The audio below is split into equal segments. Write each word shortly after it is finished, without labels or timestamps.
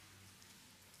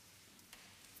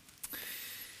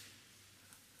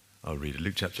I'll read it.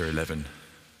 Luke chapter 11,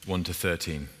 1 to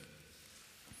 13.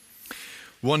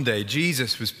 One day,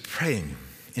 Jesus was praying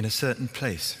in a certain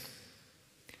place.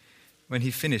 When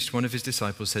he finished, one of his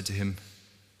disciples said to him,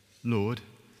 "Lord,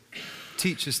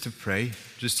 teach us to pray,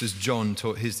 just as John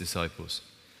taught his disciples."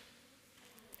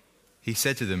 He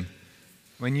said to them,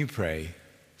 "When you pray,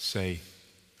 say,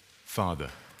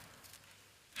 'Father,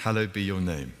 hallowed be your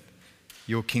name.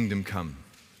 Your kingdom come.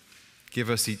 Give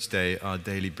us each day our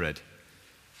daily bread.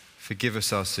 Forgive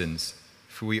us our sins,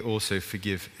 for we also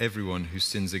forgive everyone who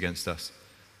sins against us.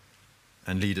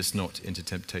 And lead us not into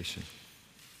temptation."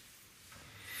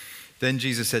 Then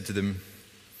Jesus said to them,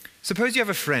 "Suppose you have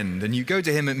a friend and you go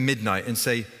to him at midnight and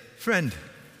say, 'Friend,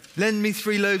 lend me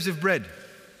 3 loaves of bread.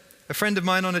 A friend of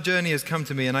mine on a journey has come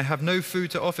to me and I have no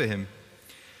food to offer him.'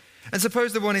 And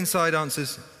suppose the one inside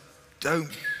answers,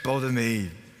 'Don't bother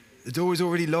me. The door is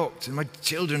already locked and my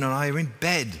children and I are in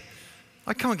bed.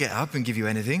 I can't get up and give you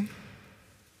anything.'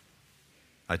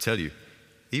 I tell you,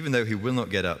 even though he will not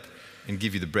get up and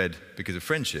give you the bread because of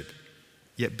friendship,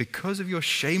 yet because of your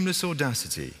shameless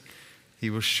audacity, he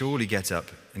will surely get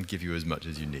up and give you as much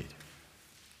as you need.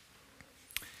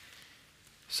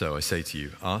 So I say to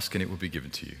you, ask and it will be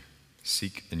given to you.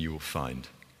 Seek and you will find.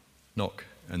 Knock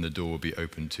and the door will be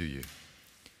opened to you.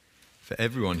 For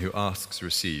everyone who asks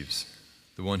receives,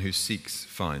 the one who seeks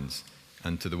finds,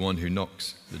 and to the one who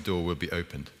knocks, the door will be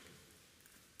opened.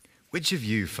 Which of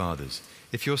you, fathers,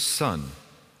 if your son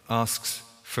asks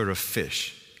for a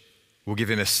fish, will give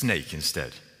him a snake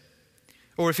instead?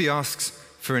 Or if he asks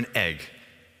for an egg,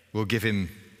 will give him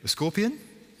a scorpion?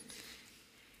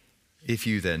 If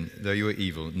you then, though you are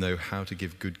evil, know how to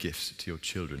give good gifts to your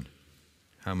children,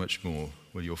 how much more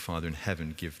will your Father in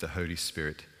heaven give the Holy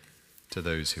Spirit to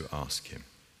those who ask him?"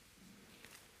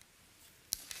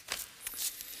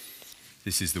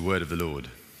 This is the word of the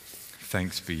Lord.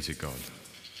 Thanks be to God.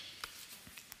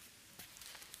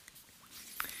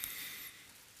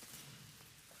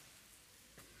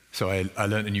 So I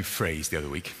learned a new phrase the other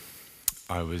week.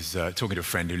 I was talking to a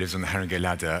friend who lives on the Haringey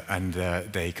Ladder, and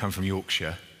they come from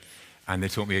Yorkshire, and they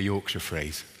taught me a Yorkshire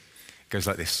phrase. It goes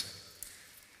like this: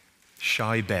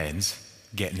 "Shy Bairns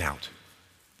Get Nowt."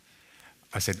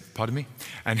 I said, "Pardon me?"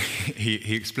 And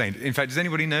he explained. In fact, does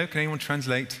anybody know? Can anyone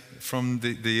translate from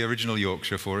the original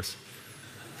Yorkshire for us?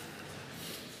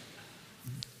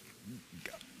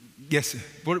 Yes.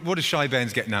 What does "Shy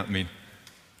Bairns Get Nowt" mean?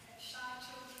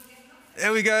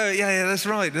 There we go. Yeah, that's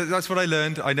right. That's what I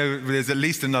learned. I know there's at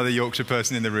least another Yorkshire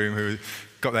person in the room who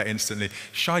got that instantly.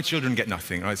 Shy children get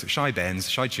nothing. Right? So shy bairns,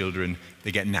 shy children,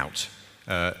 they get nowt.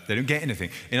 They don't get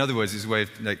anything. In other words, it's a way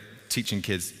of teaching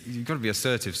kids, you've got to be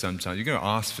assertive sometimes. You've got to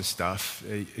ask for stuff.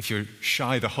 If you're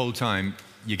shy the whole time,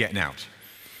 you're getting out.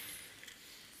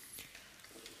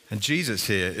 And Jesus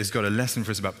here has got a lesson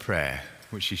for us about prayer,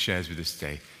 which he shares with us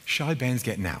today. Shy bairns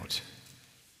get nowt.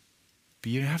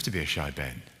 But you don't have to be a shy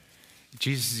bairn.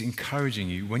 Jesus is encouraging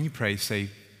you, when you pray, say,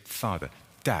 "Father,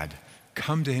 Dad,"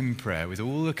 come to him in prayer with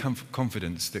all the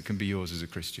confidence that can be yours as a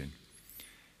Christian.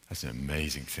 That's an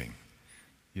amazing thing.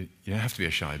 You don't have to be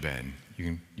a shy bairn.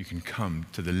 You can come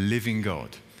to the living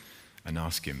God and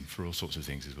ask him for all sorts of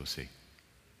things, as we'll see.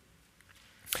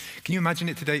 Can you imagine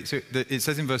it today? So it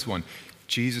says in verse 1,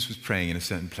 Jesus was praying in a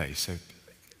certain place. So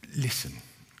listen.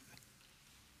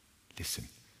 Listen.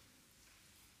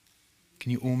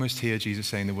 Can you almost hear Jesus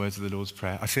saying the words of the Lord's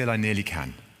Prayer? I feel I nearly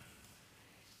can.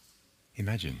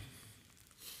 Imagine.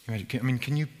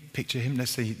 Can you picture him? Let's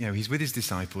say, he's with his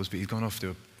disciples, but he's gone off to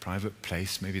a private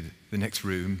place, maybe the next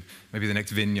room, maybe the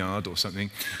next vineyard or something,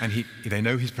 and they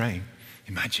know he's praying.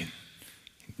 Imagine.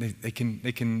 They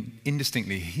can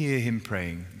indistinctly hear him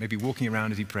praying, maybe walking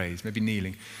around as he prays, maybe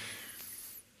kneeling.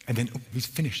 And then, he's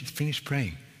finished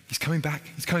praying. He's coming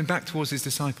back towards his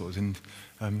disciples, and,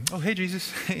 hey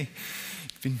Jesus, hey,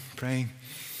 you've been praying.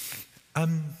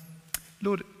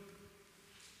 Lord,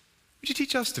 would you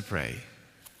teach us to pray?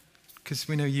 Because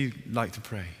we know you like to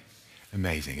pray.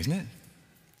 Amazing, isn't it?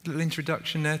 A little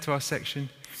introduction there to our section.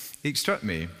 It struck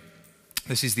me,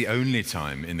 this is the only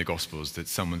time in the Gospels that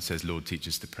someone says, "Lord, teach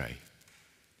us to pray."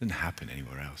 It doesn't happen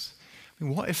anywhere else.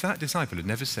 What if that disciple had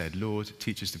never said, "Lord,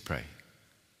 teach us to pray"?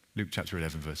 Luke chapter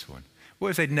 11, verse 1. What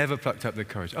if they'd never plucked up their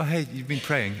courage? "Oh, hey, you've been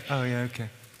praying. Oh, yeah, okay."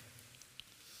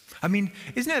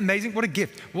 Isn't it amazing? What a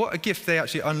gift. What a gift they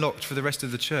actually unlocked for the rest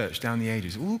of the church down the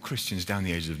ages. All Christians down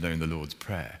the ages have known the Lord's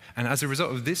Prayer. And as a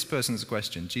result of this person's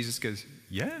question, Jesus goes,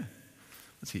 "Yeah,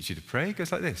 I'll teach you to pray." It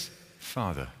goes like this: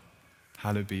 "Father,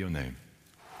 hallowed be your name."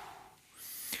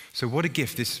 So what a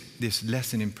gift this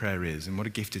lesson in prayer is, and what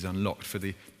a gift is unlocked for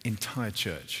the entire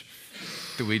church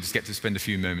that we just get to spend a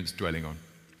few moments dwelling on.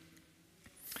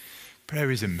 Prayer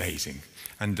is amazing.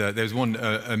 And there's one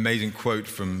amazing quote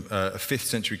from a 5th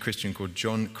century Christian called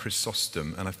John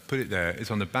Chrysostom, and I've put it there.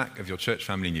 It's on the back of your church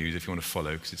family news if you want to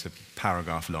follow, because it's a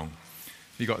paragraph long.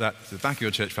 You got that, to the back of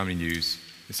your church family news,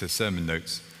 it says sermon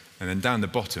notes, and then down the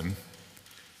bottom,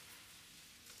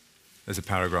 there's a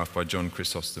paragraph by John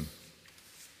Chrysostom.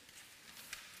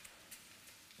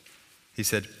 He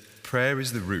said, prayer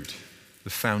is the root, the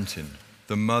fountain,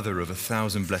 the mother of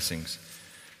 1,000 blessings.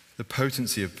 The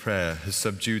potency of prayer has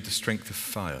subdued the strength of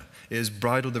fire. It has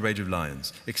bridled the rage of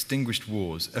lions, extinguished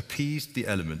wars, appeased the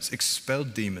elements,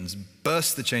 expelled demons,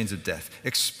 burst the chains of death,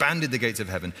 expanded the gates of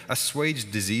heaven,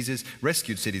 assuaged diseases,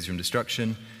 rescued cities from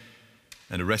destruction,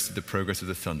 and arrested the progress of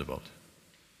the thunderbolt.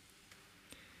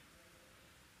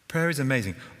 Prayer is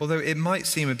amazing, although it might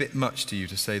seem a bit much to you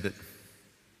to say that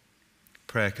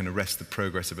prayer can arrest the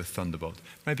progress of a thunderbolt.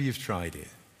 Maybe you've tried it.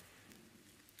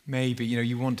 Maybe,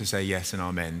 you want to say yes and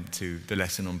amen to the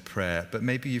lesson on prayer, but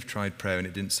maybe you've tried prayer and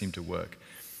it didn't seem to work.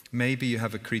 Maybe you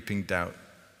have a creeping doubt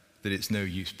that it's no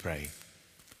use praying.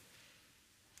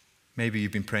 Maybe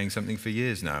you've been praying something for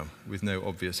years now with no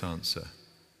obvious answer.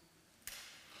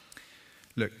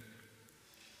 Look,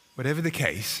 whatever the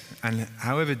case, and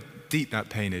however deep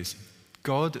that pain is,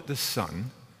 God the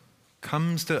Son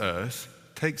comes to earth,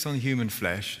 takes on human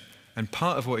flesh, and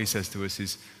part of what he says to us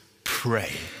is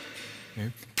pray.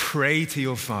 Pray to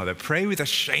your Father. Pray with a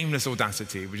shameless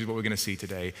audacity, which is what we're going to see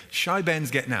today. Shy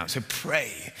Bairns Get Nowt. So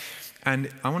pray. And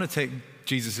I want to take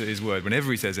Jesus at his word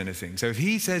whenever he says anything. So if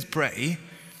he says pray,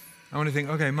 I want to think,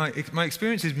 okay, my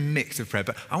experience is mixed of prayer,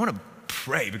 but I want to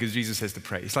pray because Jesus says to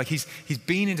pray. It's like he's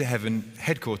been into heaven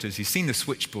headquarters, he's seen the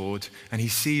switchboard, and he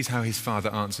sees how his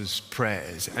Father answers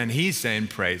prayers. And he's saying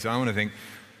pray. So I want to think,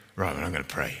 right, well, I'm going to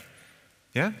pray.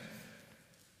 Yeah?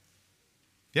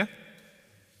 Yeah?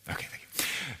 Okay, thank you.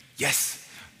 Yes.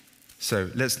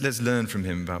 So let's learn from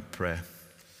him about prayer.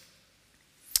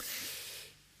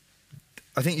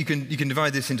 I think you can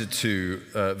divide this into two,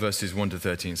 verses 1 to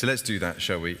 13. So let's do that,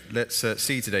 shall we? Let's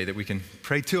see today that we can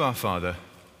pray to our Father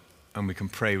and we can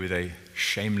pray with a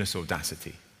shameless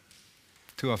audacity.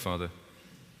 To our Father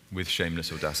with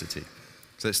shameless audacity.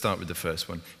 So let's start with the first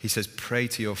one. He says, pray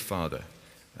to your Father.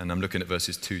 And I'm looking at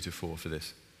verses 2 to 4 for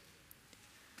this.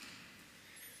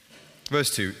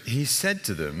 Verse 2, he said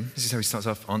to them, this is how he starts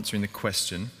off answering the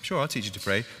question. Sure, I'll teach you to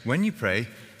pray. When you pray,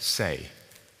 say.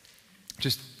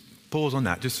 Just pause on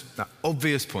that, just that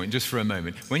obvious point, just for a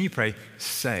moment. When you pray,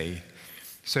 say.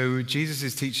 So Jesus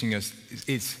is teaching us,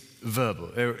 it's verbal.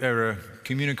 There are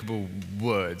communicable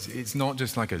words. It's not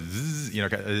just like a zzz,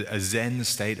 like a Zen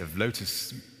state of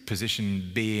lotus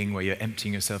position being where you're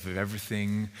emptying yourself of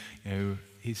everything.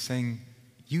 He's saying,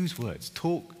 use words,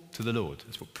 talk to the Lord.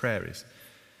 That's what prayer is.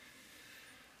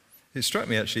 It struck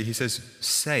me actually, he says,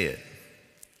 say it.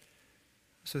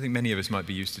 So I think many of us might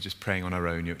be used to just praying on our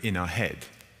own, in our head.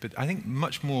 But I think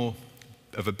much more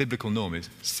of a biblical norm is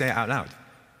say it out loud.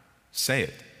 Say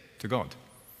it to God.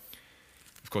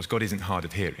 Of course, God isn't hard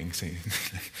of hearing. So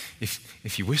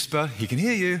if you whisper, he can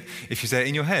hear you. If you say it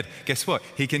in your head, guess what?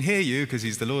 He can hear you because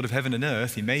he's the Lord of heaven and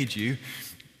earth. He made you.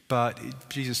 But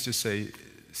Jesus just say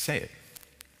it.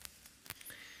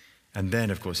 And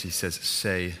then, of course, he says,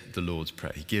 say the Lord's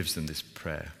Prayer. He gives them this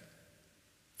prayer.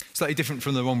 Slightly different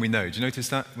from the one we know. Do you notice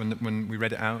that when we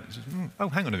read it out? Just, oh,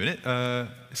 hang on a minute.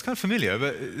 It's kind of familiar,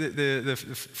 but the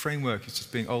framework is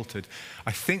just being altered.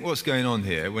 I think what's going on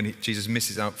here when Jesus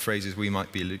misses out phrases we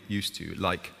might be used to,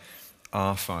 like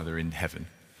our Father in heaven,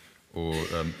 or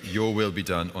your will be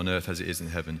done on earth as it is in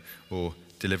heaven, or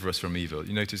deliver us from evil.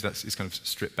 You notice it's kind of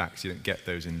stripped back, so you don't get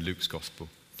those in Luke's gospel.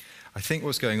 I think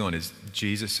what's going on is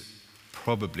Jesus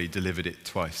probably delivered it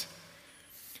twice.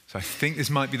 So I think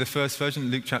this might be the first version.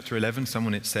 Luke chapter 11,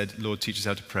 someone had said, Lord, teach us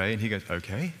how to pray. And he goes,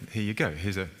 okay, here you go.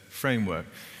 Here's a framework.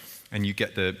 And you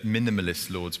get the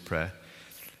minimalist Lord's Prayer.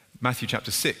 Matthew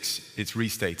chapter 6, it's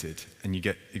restated. And you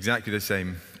get exactly the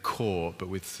same core, but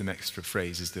with some extra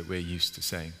phrases that we're used to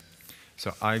saying.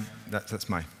 So that's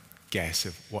my guess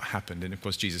of what happened. And of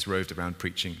course, Jesus roved around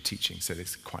preaching, teaching. So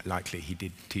it's quite likely he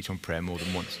did teach on prayer more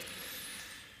than once.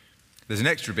 There's an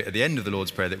extra bit at the end of the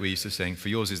Lord's Prayer that we're used to saying, for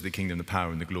yours is the kingdom, the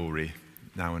power, and the glory,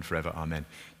 now and forever, amen.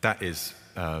 That is,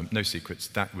 no secrets,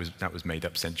 that was made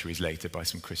up centuries later by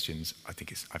some Christians. I've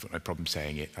got no problem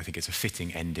saying it. I think it's a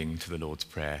fitting ending to the Lord's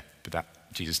Prayer, but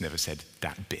Jesus never said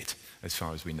that bit, as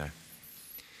far as we know.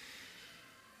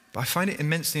 But I find it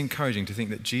immensely encouraging to think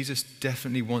that Jesus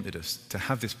definitely wanted us to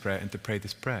have this prayer and to pray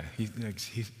this prayer. He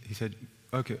said,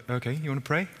 okay, you want to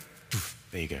pray?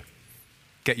 There you go.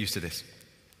 Get used to this.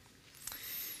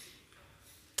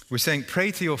 We're saying,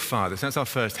 pray to your Father. So that's our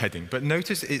first heading. But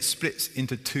notice it splits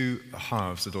into two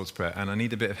halves, the Lord's Prayer, and I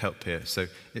need a bit of help here. So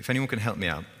if anyone can help me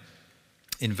out.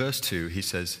 In verse 2, he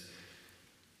says,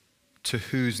 to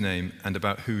whose name and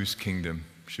about whose kingdom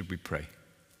should we pray?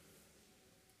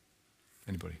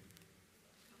 Anybody?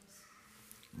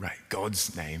 Right,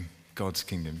 God's name, God's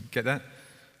kingdom. Get that?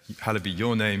 Hallowed be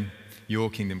your name, your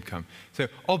kingdom come. So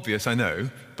obvious, I know,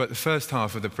 but the first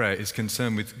half of the prayer is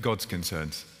concerned with God's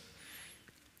concerns.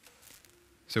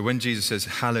 So when Jesus says,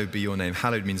 hallowed be your name,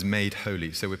 hallowed means made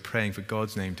holy. So we're praying for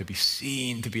God's name to be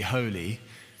seen to be holy,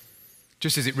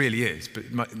 just as it really is.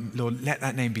 But Lord, let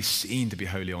that name be seen to be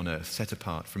holy on earth, set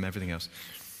apart from everything else.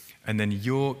 And then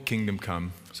your kingdom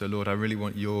come. So Lord, I really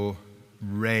want your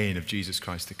reign of Jesus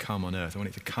Christ to come on earth. I want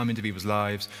it to come into people's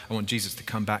lives. I want Jesus to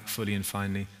come back fully and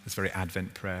finally. That's very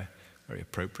Advent prayer, very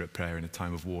appropriate prayer in a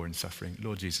time of war and suffering.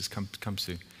 Lord Jesus, come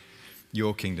soon.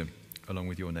 Your kingdom, along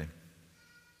with your name.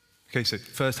 Okay, so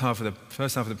first half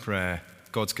of the prayer,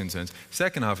 God's concerns.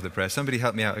 Second half of the prayer, somebody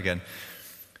help me out again.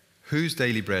 Whose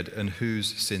daily bread and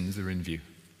whose sins are in view?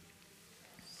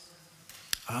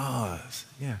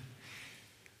 Yeah.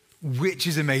 Which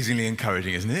is amazingly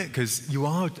encouraging, isn't it? Because you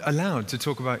are allowed to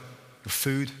talk about your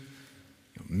food,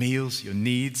 your meals, your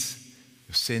needs,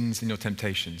 your sins, and your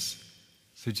temptations.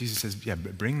 So Jesus says, yeah,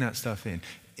 bring that stuff in.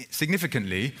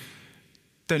 Significantly,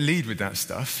 don't lead with that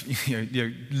stuff.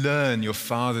 Learn your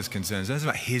Father's concerns. That's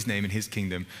about his name and his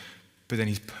kingdom. But then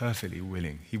he's perfectly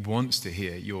willing. He wants to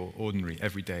hear your ordinary,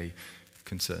 everyday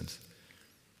concerns.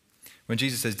 When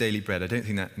Jesus says daily bread, I don't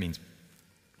think that means,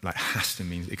 has to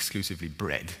mean exclusively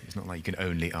bread. It's not like you can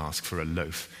only ask for a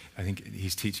loaf. I think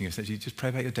he's teaching us that you just pray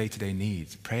about your day-to-day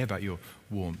needs. Pray about your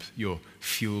warmth, your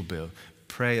fuel bill.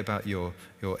 Pray about your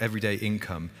everyday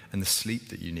income and the sleep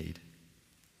that you need.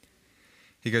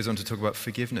 He goes on to talk about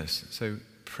forgiveness. So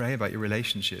pray about your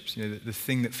relationships. The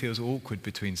thing that feels awkward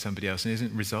between somebody else and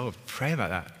isn't resolved. Pray about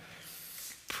that.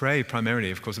 Pray primarily,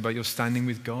 of course, about your standing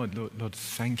with God. Lord,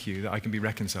 thank you that I can be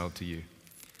reconciled to you.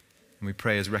 And we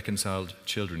pray as reconciled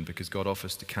children because God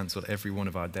offers to cancel every one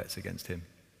of our debts against him.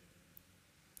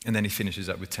 And then he finishes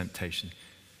up with temptation.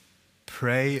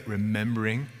 Pray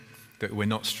remembering that we're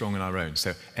not strong on our own.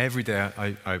 So every day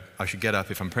I should get up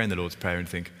if I'm praying the Lord's Prayer and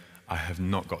think, I have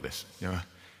not got this.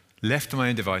 Left to my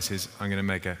own devices, I'm going to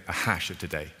make a hash of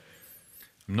today.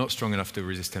 I'm not strong enough to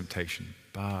resist temptation,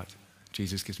 but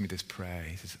Jesus gives me this prayer.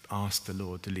 He says, ask the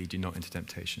Lord to lead you not into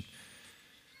temptation.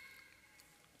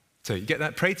 So you get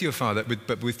that? Pray to your Father,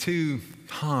 but with two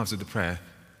halves of the prayer,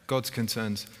 God's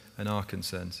concerns and our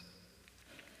concerns.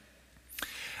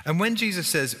 And when Jesus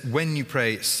says, when you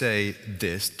pray, say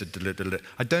this,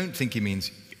 I don't think he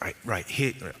means, right,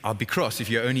 here, I'll be cross if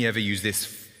you only ever use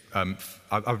this.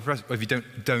 If you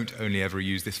don't only ever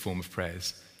use this form of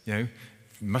prayers, you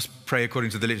must pray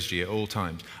according to the liturgy at all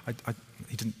times.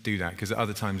 He didn't do that because at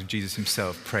other times Jesus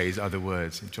himself prays other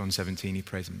words. In John 17, he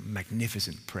prays a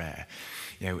magnificent prayer,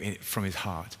 from his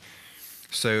heart.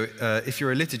 So if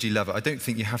you're a liturgy lover, I don't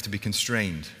think you have to be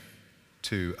constrained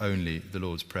to only the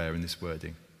Lord's Prayer in this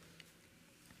wording.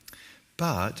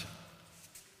 But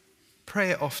pray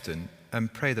it often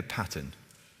and pray the pattern.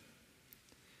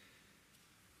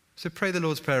 So pray the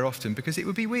Lord's Prayer often, because it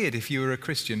would be weird if you were a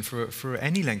Christian for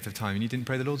any length of time and you didn't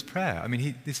pray the Lord's Prayer. I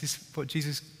mean, this is what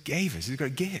Jesus gave us. It's a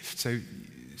great gift.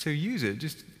 So use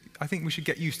it. I think we should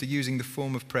get used to using the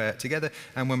form of prayer together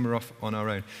and when we're off on our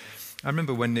own. I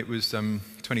remember when it was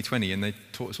 2020 and they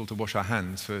taught us all to wash our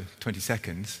hands for 20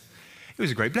 seconds. It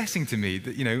was a great blessing to me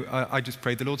that, I just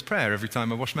prayed the Lord's Prayer every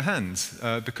time I wash my hands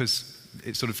because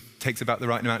it sort of takes about the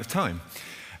right amount of time.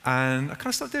 And I kind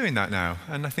of stopped doing that now,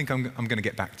 and I think I'm going to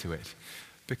get back to it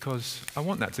because I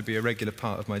want that to be a regular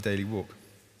part of my daily walk.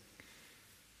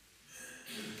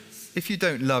 If you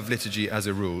don't love liturgy as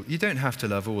a rule, you don't have to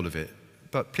love all of it,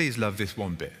 but please love this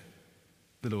one bit,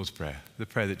 the Lord's Prayer, the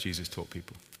prayer that Jesus taught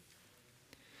people.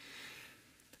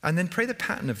 And then pray the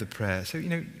pattern of the prayer. So,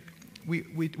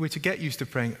 we're to get used to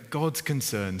praying God's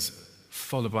concerns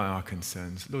followed by our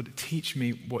concerns. Lord, teach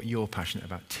me what you're passionate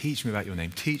about. Teach me about your name.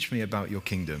 Teach me about your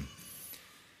kingdom.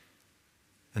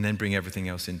 And then bring everything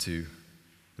else into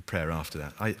the prayer after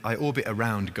that. I orbit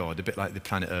around God, a bit like the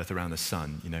planet Earth around the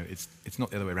sun. It's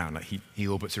not the other way around. Like he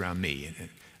orbits around me.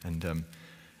 And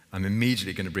I'm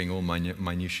immediately going to bring all my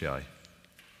minutiae.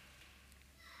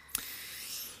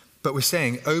 But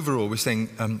overall, we're saying,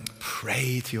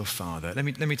 pray to your Father. Let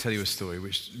me tell you a story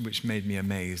which made me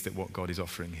amazed at what God is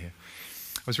offering here.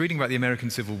 I was reading about the American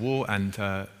Civil War, and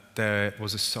there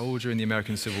was a soldier in the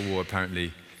American Civil War,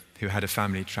 apparently, who had a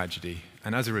family tragedy.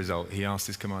 And as a result, he asked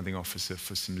his commanding officer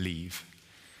for some leave.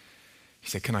 He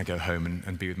said, can I go home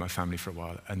and be with my family for a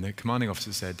while? And the commanding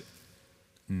officer said,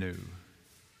 no.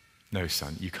 No,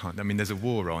 son, you can't. I mean, there's a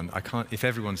war on. I can't. If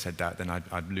everyone said that, then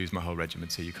I'd lose my whole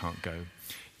regiment, so you can't go.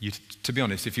 To be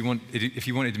honest, if you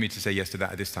wanted me to say yes to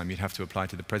that at this time, you'd have to apply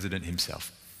to the president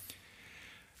himself.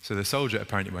 So the soldier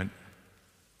apparently went,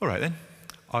 all right then,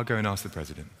 I'll go and ask the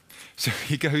president. So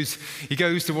he goes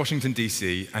to Washington,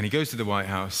 D.C., and he goes to the White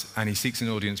House, and he seeks an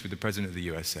audience with the president of the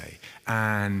USA.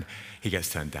 And he gets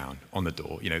turned down on the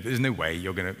door. There's no way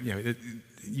you're going to,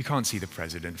 you can't see the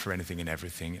president for anything and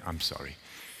everything. I'm sorry.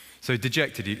 So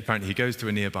dejected, apparently he goes to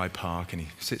a nearby park, and he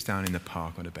sits down in the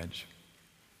park on a bench.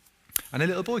 And a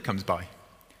little boy comes by.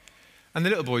 And the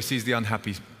little boy sees the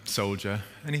unhappy soldier,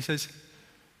 and he says,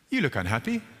 you look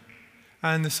unhappy.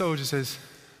 And the soldier says,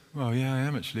 well, yeah, I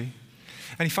am actually.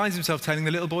 And he finds himself telling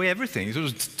the little boy everything. He sort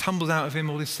of tumbles out of him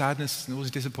all his sadness and all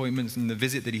his disappointments and the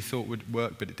visit that he thought would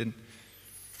work, but it didn't.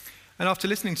 And after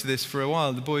listening to this for a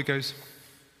while, the boy goes,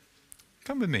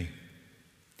 come with me.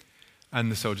 And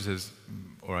the soldier says,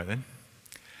 all right then.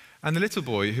 And the little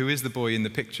boy, who is the boy in the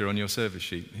picture on your service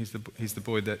sheet, he's the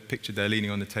boy that pictured there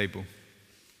leaning on the table.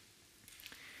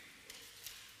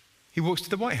 He walks to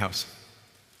the White House.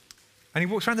 And he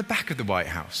walks around the back of the White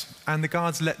House. And the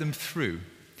guards let them through.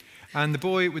 And the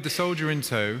boy with the soldier in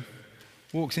tow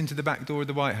walks into the back door of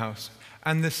the White House.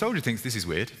 And the soldier thinks, this is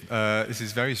weird. This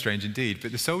is very strange indeed.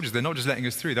 But the soldiers, they're not just letting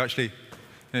us through. They're actually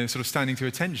sort of standing to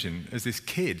attention as this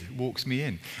kid walks me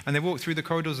in. And they walk through the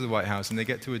corridors of the White House, and they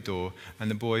get to a door, and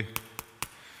the boy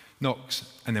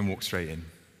knocks and then walks straight in.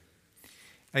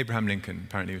 Abraham Lincoln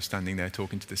apparently was standing there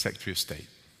talking to the Secretary of State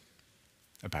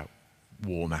about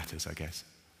war matters, I guess.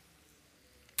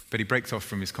 But he breaks off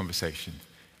from his conversation,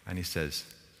 and he says,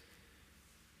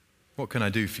 what can I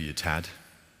do for you, Tad?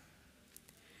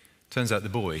 Turns out the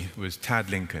boy was Tad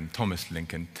Lincoln, Thomas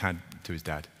Lincoln, Tad to his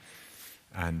dad.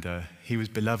 And he was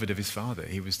beloved of his father.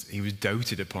 He was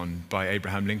doted upon by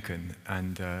Abraham Lincoln.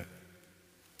 And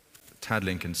Tad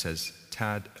Lincoln says,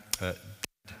 Tad,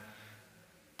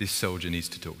 this soldier needs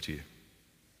to talk to you.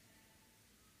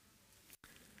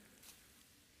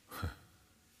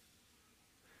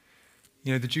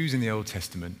 The Jews in the Old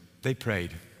Testament, they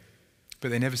prayed,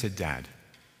 but they never said dad.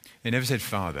 They never said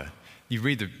father. You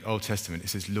read the Old Testament, it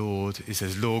says Lord, it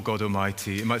says Lord God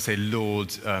Almighty. It might say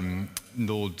Lord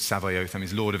Sabaoth, that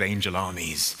means Lord of angel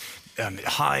armies,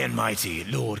 high and mighty,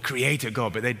 Lord, creator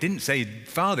God. But they didn't say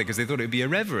Father because they thought it would be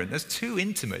irreverent. That's too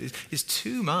intimate. It's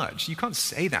too much. You can't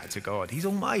say that to God. He's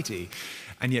almighty.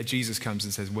 And yet Jesus comes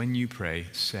and says, when you pray,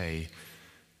 say,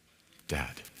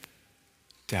 Dad.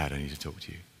 Dad, I need to talk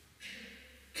to you.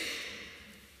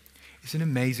 It's an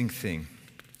amazing thing.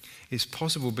 It's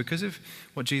possible because of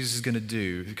what Jesus is going to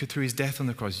do. Through his death on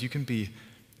the cross, you can be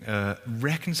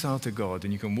reconciled to God,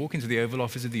 and you can walk into the Oval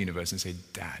Office of the universe and say,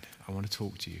 Dad, I want to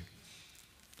talk to you.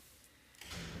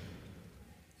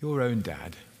 Your own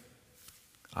dad,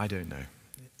 I don't know.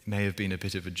 It may have been a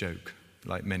bit of a joke,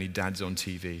 like many dads on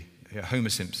TV, Homer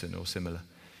Simpson or similar.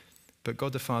 But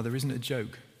God the Father isn't a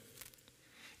joke.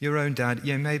 Your own dad,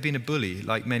 may have been a bully,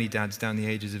 like many dads down the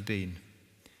ages have been.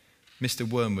 Mr.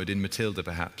 Wormwood in Matilda,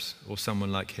 perhaps, or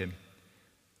someone like him.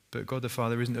 But God the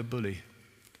Father isn't a bully.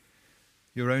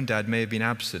 Your own dad may have been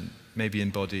absent, maybe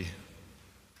in body,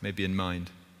 maybe in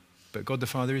mind. But God the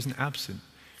Father isn't absent.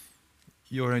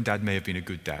 Your own dad may have been a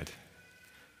good dad,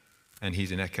 and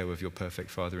he's an echo of your perfect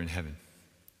Father in heaven.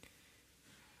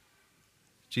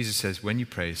 Jesus says, when you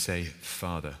pray, say,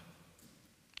 Father.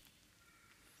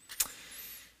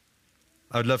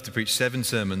 I would love to preach 7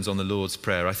 sermons on the Lord's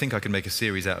Prayer. I think I can make a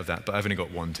series out of that, but I've only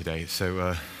got one today,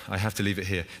 so I have to leave it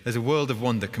here. There's a world of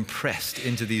wonder compressed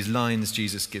into these lines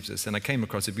Jesus gives us, and I came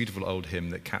across a beautiful old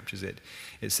hymn that captures it.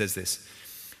 It says this,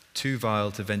 too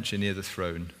vile to venture near the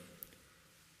throne,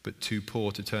 but too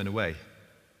poor to turn away.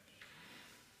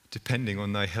 Depending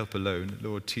on thy help alone,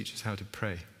 Lord, teach us how to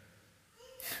pray.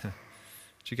 Do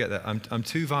you get that? I'm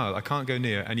too vile, I can't go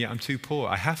near, and yet I'm too poor,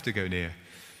 I have to go near.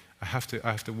 I have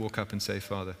to walk up and say,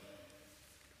 Father.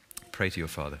 Pray to your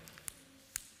Father.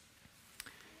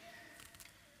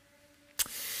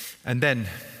 And then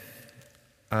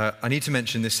I need to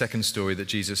mention this second story that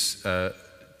Jesus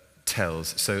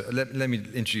tells. So let me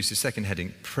introduce the second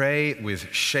heading. Pray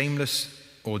with shameless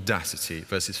audacity,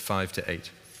 verses 5 to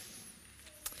 8.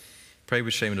 Pray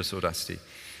with shameless audacity.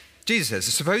 Jesus says,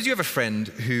 suppose you have a friend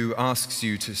who asks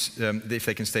you to, if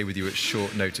they can stay with you at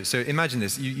short notice. So imagine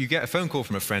this, you get a phone call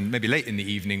from a friend, maybe late in the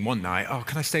evening, one night, oh,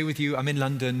 can I stay with you? I'm in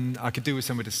London, I could do with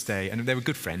somewhere to stay. And they're a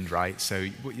good friend, right? So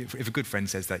if a good friend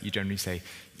says that, you generally say,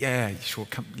 yeah, sure,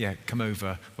 come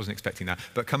over. Wasn't expecting that,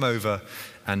 but come over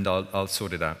and I'll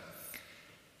sort it out.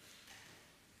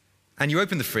 And you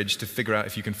open the fridge to figure out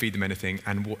if you can feed them anything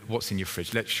and what's in your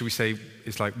fridge. Should we say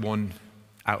it's like one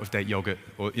out-of-date yogurt,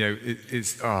 or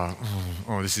this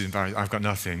is embarrassing. I've got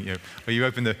nothing. Or you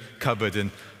open the cupboard and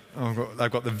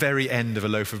I've got the very end of a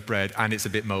loaf of bread and it's a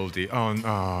bit moldy.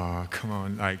 Oh, come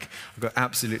on! I've got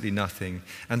absolutely nothing.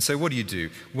 And so, what do?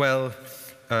 Well,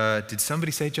 did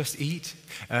somebody say just eat?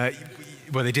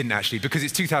 Well, they didn't actually, because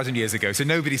it's 2,000 years ago, so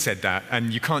nobody said that,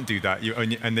 and you can't do that,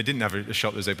 and they didn't have a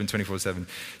shop that was open 24/7.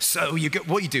 So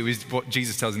what you do is what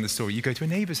Jesus tells in the story. You go to a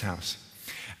neighbor's house,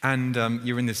 and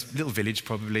you're in this little village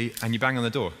probably, and you bang on the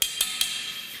door.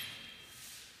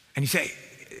 And you say,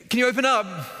 can you open up?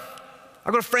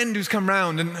 I've got a friend who's come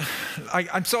round, and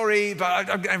I'm sorry, but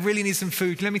I really need some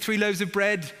food. Can you lend me 3 loaves of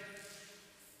bread?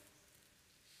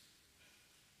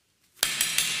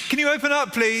 Can you open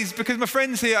up, please? Because my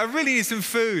friend's here. I really need some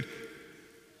food.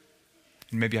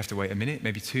 And maybe you have to wait a minute,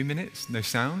 maybe 2 minutes, no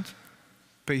sound.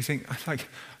 But you think, I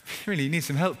really need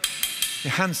some help.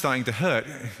 Your hand's starting to hurt.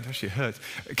 It actually hurts.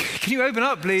 Can you open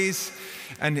up, please?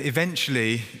 And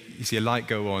eventually, you see a light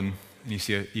go on, and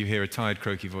you hear a tired,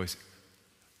 croaky voice.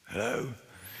 Hello?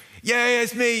 Yeah,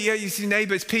 it's me. Yeah, you see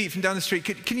neighbor, it's Pete from down the street.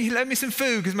 Can you lend me some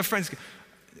food? Because my friend's...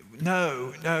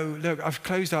 No, look, I've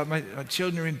closed up. My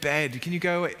children are in bed. Can you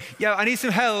go away? Yeah, I need some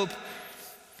help.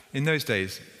 In those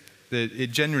days,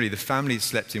 generally the family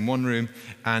slept in one room,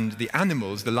 and the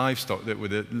animals, the livestock that were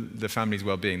the family's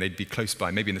well-being, they'd be close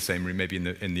by, maybe in the same room, maybe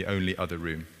in the only other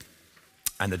room.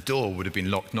 And the door would have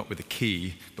been locked, not with a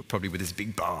key, but probably with this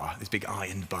big bar, this big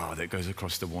iron bar that goes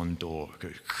across the one door.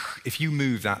 If you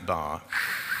move that bar,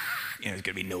 it's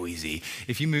going to be noisy.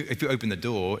 If you open the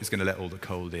door, it's going to let all the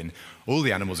cold in. All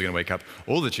the animals are going to wake up.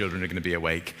 All the children are going to be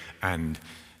awake. And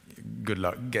good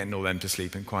luck getting all them to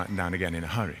sleep and quieting down again in a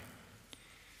hurry.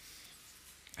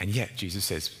 And yet, Jesus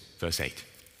says, verse 8,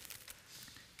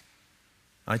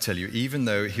 I tell you, even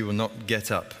though he will not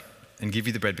get up and give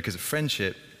you the bread because of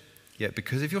friendship, yet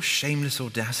because of your shameless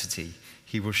audacity,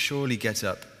 he will surely get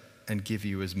up and give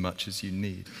you as much as you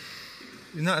need.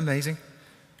 Isn't that amazing?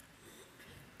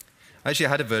 Actually, I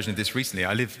had a version of this recently.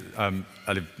 I live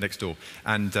next door,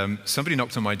 and somebody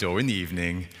knocked on my door in the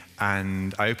evening,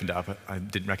 and I opened it up. I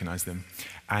didn't recognize them,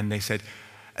 and they said,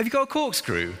 "Have you got a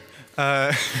corkscrew?"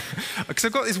 Because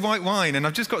I've got this white wine, and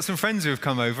I've just got some friends who have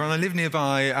come over, and I live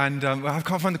nearby, and I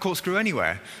can't find the corkscrew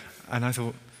anywhere. And I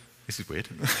thought, this is weird.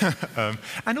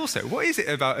 And also, what is it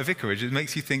about a vicarage that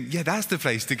makes you think, yeah, that's the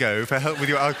place to go for help with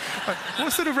your...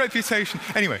 what sort of reputation?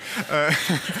 Anyway.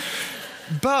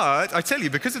 But I tell you,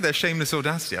 because of their shameless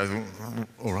audacity, I thought,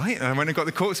 all right. And I went and got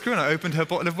the corkscrew, and I opened her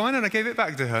bottle of wine, and I gave it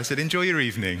back to her. I said, enjoy your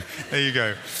evening. There you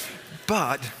go.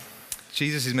 But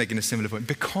Jesus is making a similar point.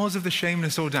 Because of the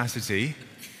shameless audacity,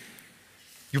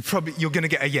 you're going to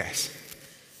get a yes.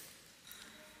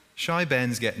 Shy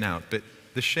Bairns get Nowt, but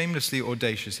the shamelessly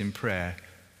audacious in prayer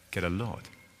get a lot.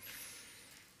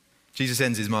 Jesus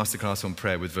ends his masterclass on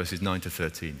prayer with verses 9 to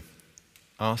 13.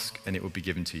 Ask, and it will be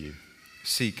given to you.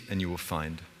 Seek, and you will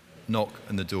find. Knock,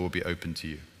 and the door will be opened to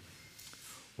you.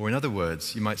 Or in other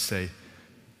words, you might say,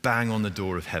 bang on the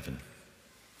door of heaven.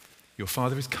 Your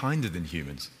Father is kinder than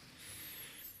humans.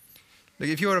 Look,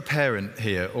 if you're a parent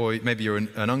here, or maybe you're an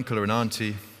uncle or an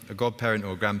auntie, a godparent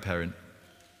or a grandparent,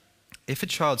 if a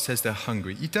child says they're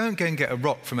hungry, you don't go and get a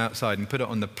rock from outside and put it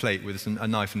on the plate with a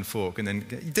knife and fork, and then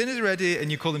dinner's ready,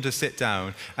 and you call them to sit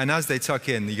down, and as they tuck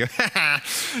in, you go, ha ha,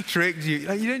 tricked you.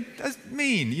 Like, you don't, that's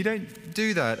mean. You don't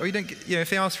do that. Or you don't, if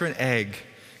they ask for an egg,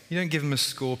 you don't give them a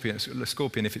scorpion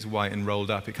if it's white and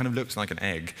rolled up. It kind of looks like an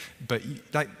egg, but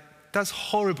that's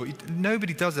horrible.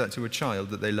 Nobody does that to a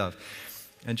child that they love.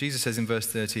 And Jesus says in verse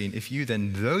 13, if you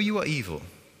then, though you are evil,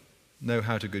 know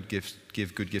how to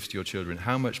give good gifts to your children,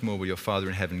 how much more will your Father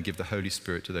in heaven give the Holy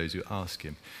Spirit to those who ask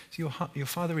him? So your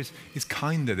Father is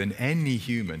kinder than any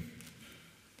human.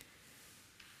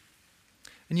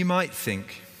 And you might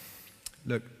think,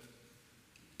 look,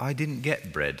 I didn't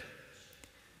get bread.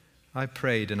 I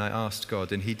prayed and I asked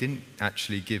God, and he didn't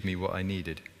actually give me what I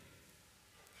needed.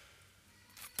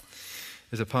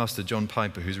 There's a pastor, John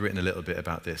Piper, who's written a little bit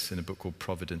about this in a book called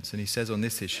Providence, and he says on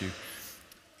this issue,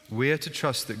 we are to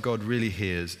trust that God really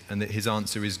hears and that his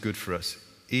answer is good for us,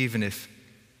 even if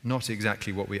not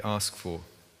exactly what we ask for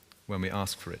when we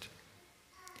ask for it.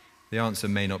 The answer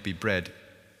may not be bread,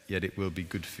 yet it will be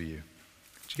good for you.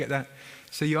 Did you get that?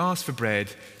 So you ask for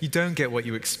bread, you don't get what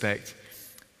you expect,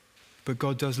 but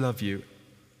God does love you,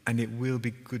 and it will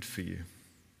be good for you.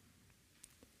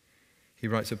 He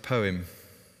writes a poem,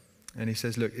 and he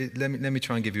says, look, let me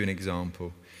try and give you an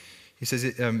example. He says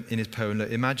in his poem, look,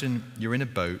 imagine you're in a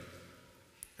boat,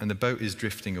 and the boat is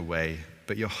drifting away,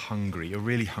 but you're hungry, you're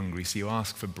really hungry, so you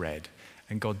ask for bread,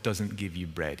 and God doesn't give you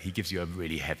bread. He gives you a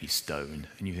really heavy stone,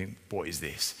 and you think, what is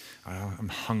this? I'm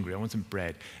hungry, I want some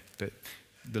bread. But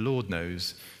the Lord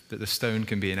knows that the stone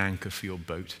can be an anchor for your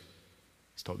boat,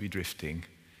 stop you drifting,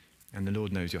 and the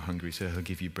Lord knows you're hungry, so he'll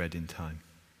give you bread in time.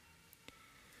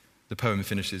 The poem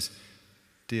finishes,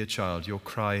 "Dear child, your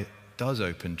cry does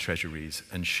open treasuries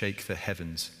and shake the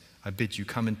heavens. I bid you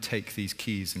come and take these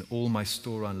keys and all my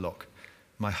store unlock,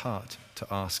 my heart to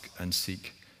ask and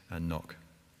seek and knock."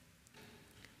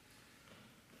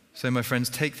 So my friends,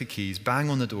 take the keys, bang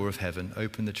on the door of heaven,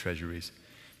 open the treasuries.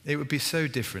 It would be so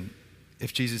different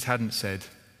if Jesus hadn't said,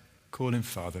 call him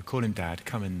Father, call him Dad,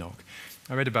 come and knock.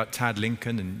 I read about Tad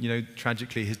Lincoln, and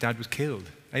tragically his dad was killed.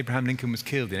 Abraham Lincoln was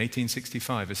killed in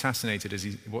 1865, assassinated as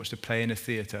he watched a play in a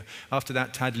theater. After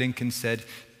that, Tad Lincoln said,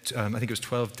 I think it was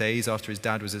 12 days after his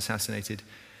dad was assassinated,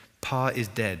 "Pa is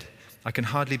dead. I can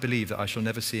hardly believe that I shall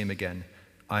never see him again.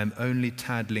 I am only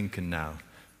Tad Lincoln now,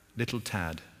 little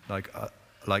Tad,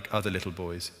 like other little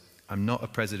boys. I'm not a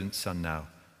president's son now.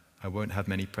 I won't have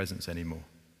many presents anymore."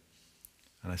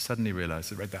 And I suddenly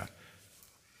realized, I read that,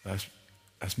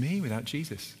 that's me without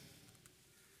Jesus.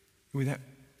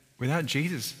 Without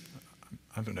Jesus,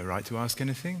 I've got no right to ask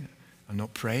anything. I'm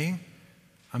not praying.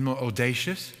 I'm not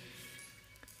audacious.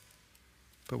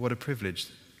 But what a privilege.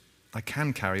 I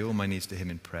can carry all my needs to him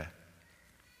in prayer.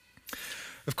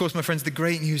 Of course, my friends, the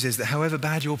great news is that however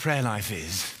bad your prayer life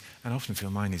is, and I often feel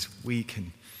mine is weak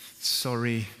and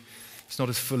sorry, it's not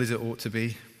as full as it ought to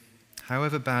be.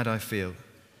 However bad I feel,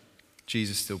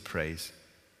 Jesus still prays.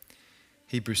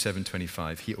 Hebrews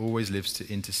 7:25, he always lives to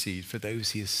intercede for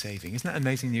those he is saving. Isn't that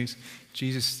amazing news?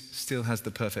 Jesus still has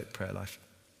the perfect prayer life.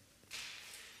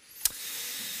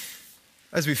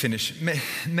 As we finish,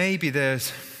 maybe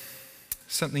there's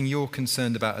something you're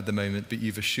concerned about at the moment, but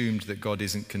you've assumed that God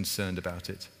isn't concerned about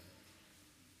it.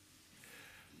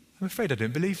 I'm afraid I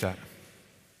don't believe that.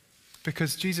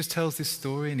 Because Jesus tells this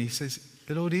story and he says,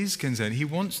 the Lord is concerned. He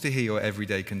wants to hear your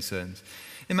everyday concerns.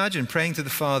 Imagine praying to the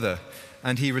Father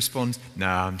and he responds, "No,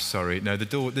 I'm sorry. No, the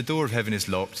door of heaven is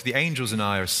locked. The angels and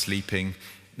I are sleeping.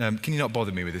 Can you not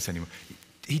bother me with this anymore?"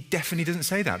 He definitely doesn't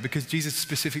say that because Jesus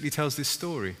specifically tells this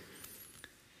story.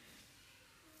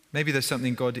 Maybe there's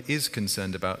something God is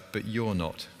concerned about, but you're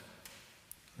not.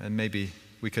 And maybe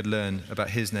we could learn about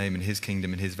his name and his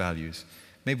kingdom and his values.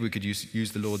 Maybe we could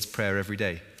use the Lord's Prayer every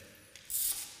day.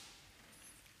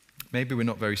 Maybe we're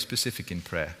not very specific in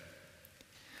prayer.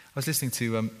 I was listening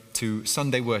to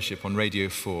Sunday worship on Radio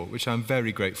 4, which I'm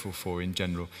very grateful for in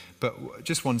general. But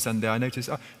just one Sunday I noticed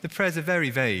the prayers are very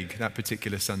vague that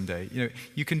particular Sunday.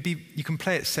 You can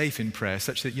play it safe in prayer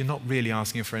such that you're not really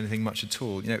asking for anything much at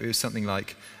all. It was something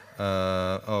like,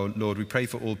 "Oh Lord, we pray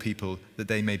for all people that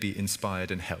they may be inspired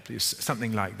and helped." It was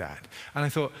something like that. And I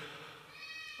thought,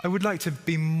 I would like to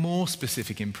be more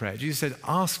specific in prayer. Jesus said,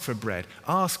 ask for bread,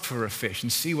 ask for a fish,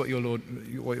 and see what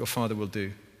your Father will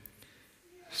do.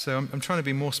 So I'm trying to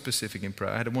be more specific in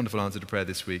prayer. I had a wonderful answer to prayer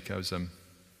this week. I was,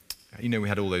 we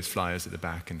had all those flyers at the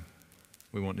back, and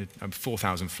we wanted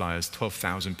 4,000 flyers,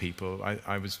 12,000 people.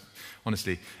 I was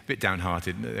honestly a bit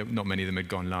downhearted. Not many of them had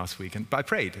gone last week, but I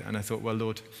prayed, and I thought, well,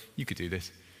 Lord, you could do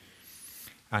this.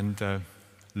 And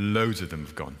loads of them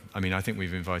have gone. I think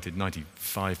we've invited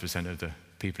 95% of the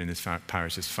people in this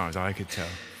parish, as far as I could tell,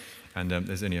 and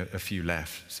there's only a few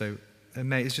left. So,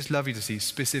 mate, it's just lovely to see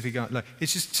specific.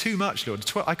 It's just too much, Lord.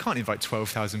 I can't invite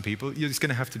 12,000 people. It's going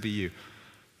to have to be you.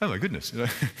 Oh my goodness,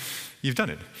 you've done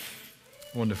it.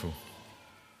 Wonderful.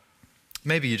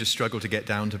 Maybe you just struggle to get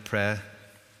down to prayer.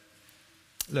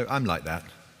 Look, I'm like that.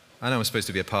 I know I'm supposed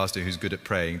to be a pastor who's good at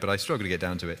praying, but I struggle to get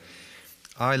down to it.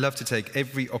 I love to take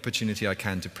every opportunity I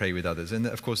can to pray with others. And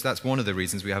of course, that's one of the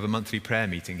reasons we have a monthly prayer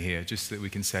meeting here, just so that we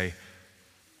can say,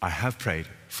 I have prayed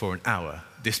for an hour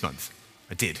this month.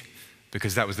 I did,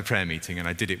 because that was the prayer meeting, and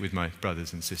I did it with my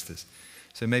brothers and sisters.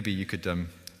 So maybe you could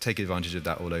take advantage of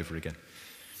that all over again.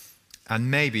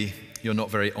 And maybe you're not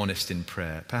very honest in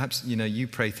prayer. Perhaps, you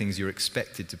pray things you're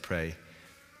expected to pray,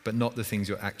 but not the things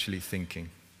you're actually thinking.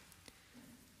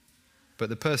 But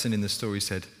the person in the story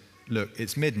said, "Look,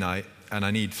 it's midnight and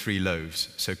I need 3 loaves,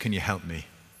 so can you help me?"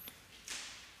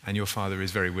 And your Father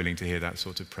is very willing to hear that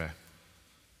sort of prayer.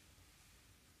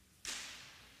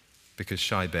 Because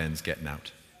shy Bairns get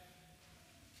Nowt.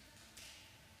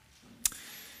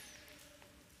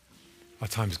 Our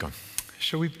time's gone.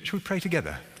 Shall we pray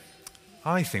together?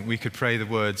 I think we could pray the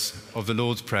words of the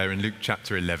Lord's Prayer in Luke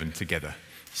chapter 11 together.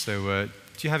 So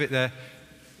do you have it there?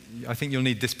 I think you'll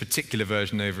need this particular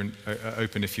version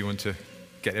open if you want to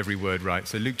get every word right.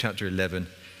 So Luke chapter 11.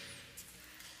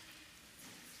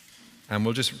 And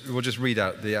we'll just read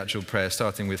out the actual prayer,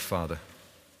 starting with Father.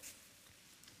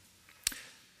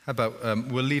 How about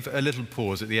we'll leave a little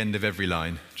pause at the end of every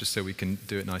line, just so we can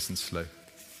do it nice and slow.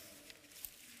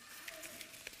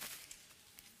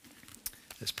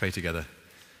 Let's pray together.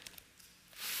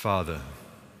 Father,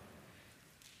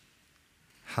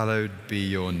 hallowed be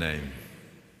your name.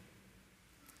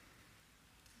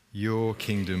 Your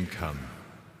kingdom come.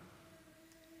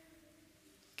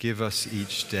 Give us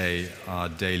each day our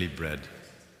daily bread.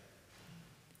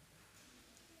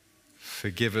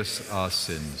 Forgive us our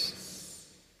sins,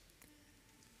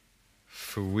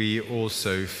 for we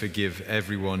also forgive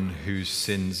everyone who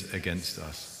sins against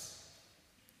us.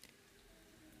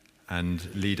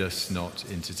 And lead us not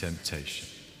into temptation.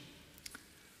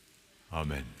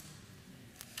 Amen.